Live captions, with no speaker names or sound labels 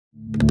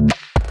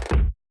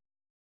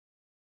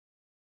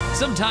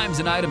Sometimes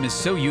an item is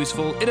so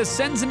useful, it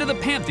ascends into the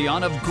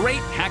pantheon of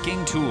great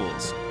hacking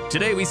tools.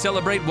 Today we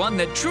celebrate one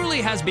that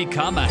truly has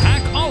become a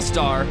hack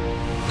all-star,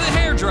 the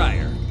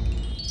hairdryer.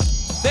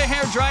 The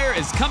hairdryer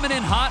is coming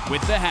in hot with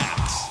the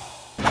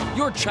hacks.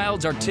 Your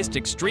child's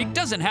artistic streak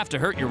doesn't have to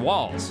hurt your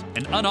walls.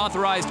 An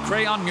unauthorized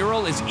crayon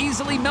mural is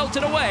easily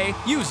melted away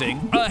using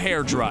a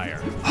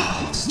hairdryer.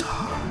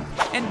 All-star.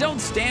 And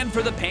don't stand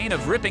for the pain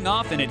of ripping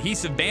off an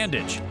adhesive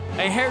bandage.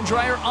 A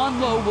hairdryer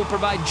on low will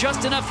provide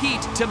just enough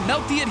heat to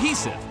melt the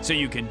adhesive so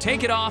you can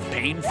take it off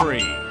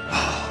pain-free.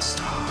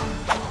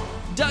 All-star.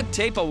 Duct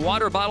tape a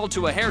water bottle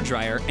to a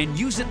hairdryer and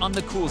use it on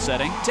the cool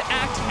setting to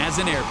act as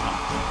an air pump.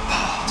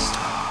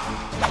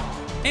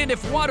 All-star. And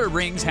if water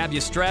rings have you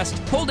stressed,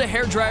 hold a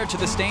hairdryer to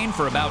the stain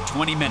for about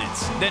 20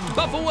 minutes, then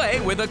buff away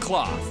with a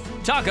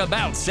cloth. Talk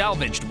about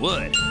salvaged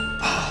wood.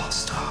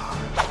 All-star.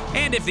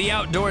 And if the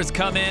outdoors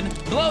come in,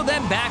 blow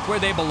them back where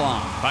they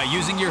belong by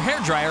using your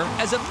hairdryer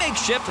as a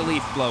makeshift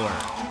leaf blower.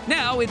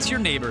 Now it's your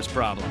neighbor's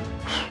problem.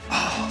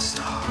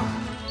 All-star.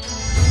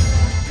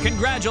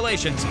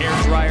 Congratulations,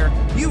 hairdryer.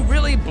 You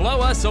really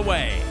blow us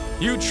away.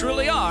 You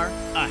truly are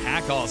a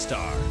hack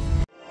all-star.